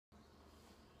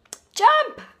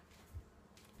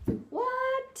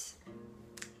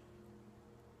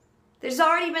There's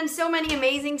already been so many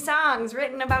amazing songs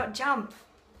written about jump.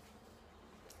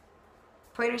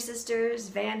 Pointer Sisters,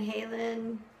 Van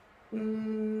Halen,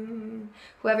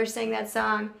 whoever sang that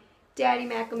song. Daddy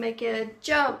Mac will make you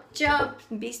jump, jump.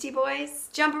 Beastie Boys,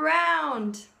 jump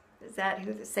around. Is that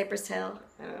who? The Cypress Hill?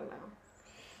 I don't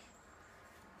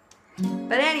know.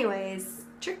 But anyways,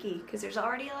 tricky because there's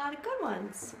already a lot of good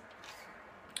ones.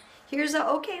 Here's an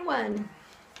okay one.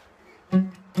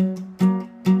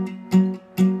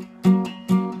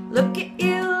 Look at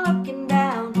you looking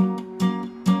down,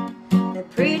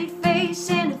 that pretty face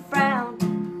and a frown.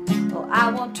 Oh, I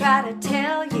won't try to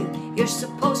tell you, you're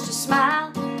supposed to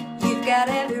smile. You've got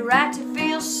every right to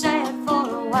feel sad for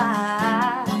a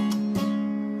while.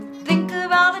 Think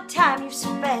of all the time you've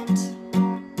spent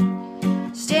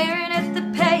staring at the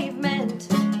pavement.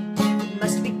 It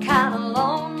must be kinda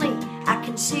lonely, I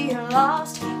can see you're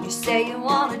lost. You say you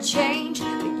wanna change,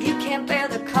 but you can't bear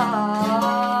the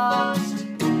cost.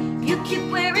 You keep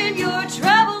wearing your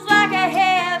troubles like a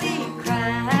heavy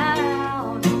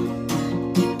crown,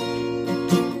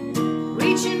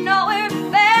 reaching nowhere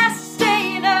fast,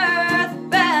 staying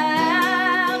earthbound.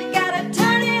 You gotta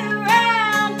turn it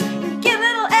around and get a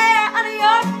little air under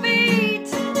your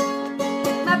feet.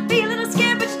 Might be a little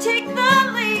scared, but you take the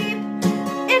leap.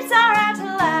 It's alright to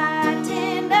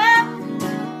lighten up.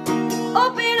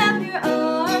 Open up your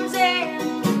arms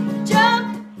and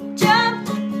jump, jump.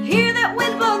 Hear that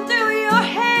wind blow through your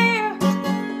hair,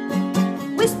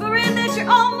 whispering that you're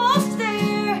almost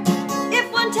there. If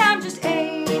one time just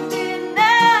ain't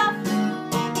enough,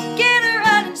 get a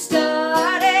running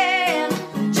start and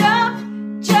jump,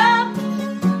 jump,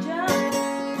 jump.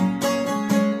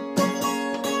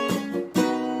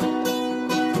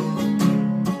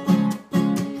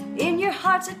 In your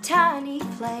heart's a tiny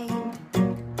flame,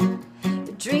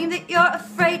 a dream that you're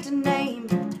afraid to name.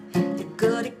 You're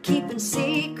good at keeping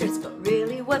secrets, but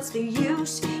really what's the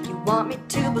use? You want me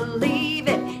to believe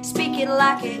it, speak it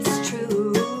like it's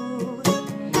true.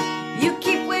 You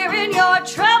keep wearing your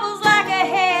troubles like a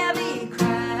heavy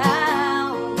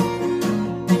crown,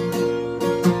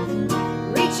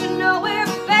 reaching nowhere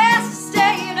fast,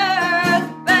 staying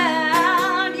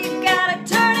earthbound. You gotta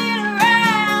turn it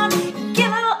around, get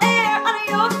a little air under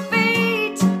your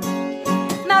feet.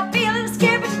 Might be a little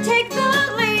scared, but you take the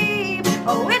leap.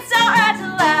 Oh, it's alright to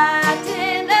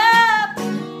lighten up.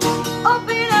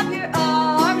 Open up your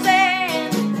arms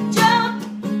and jump,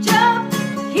 jump.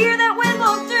 Hear that wind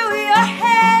blow through your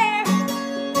hair,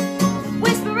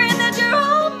 whispering that you're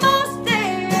almost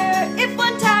there. If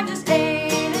one time just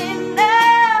ain't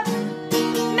enough,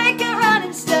 make a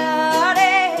running start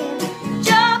and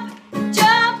jump,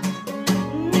 jump.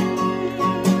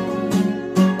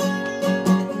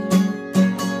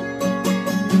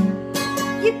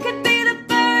 You could be the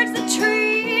birds, the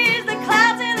trees, the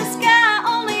clouds in the sky.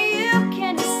 Only you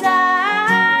can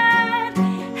decide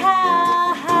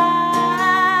how high,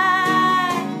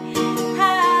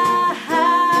 how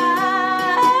high.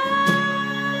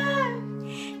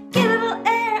 Get a little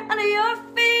air under your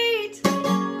feet.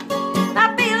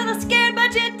 Might be a little scared,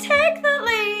 but you take the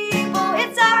leap. Oh,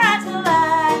 it's alright to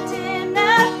lighten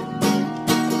up.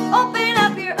 Open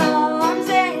up your arms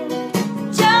and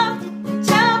jump,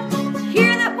 jump.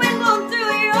 Hear that wind blow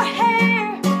through your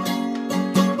hair,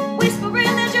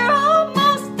 whispering that you're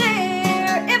almost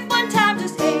there. If one time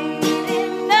just ain't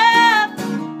enough,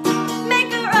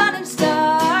 make a running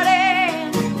start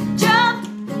and jump,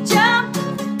 jump,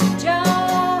 jump.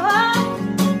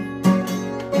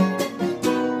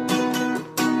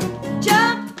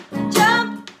 Jump,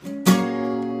 jump.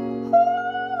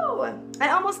 Woo! I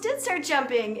almost did start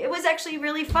jumping. It was actually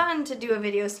really fun to do a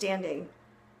video standing.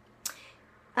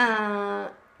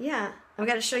 Yeah, I've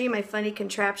got to show you my funny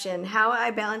contraption. How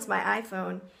I balance my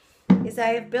iPhone is I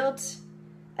have built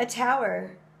a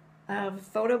tower of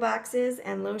photo boxes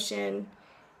and lotion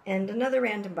and another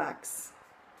random box.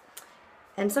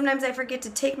 And sometimes I forget to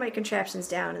take my contraptions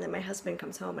down, and then my husband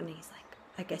comes home and he's like,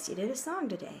 I guess you did a song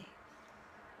today.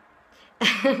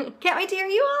 Can't wait to hear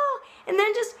you all. And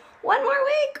then just one more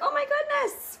week. Oh my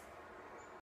goodness.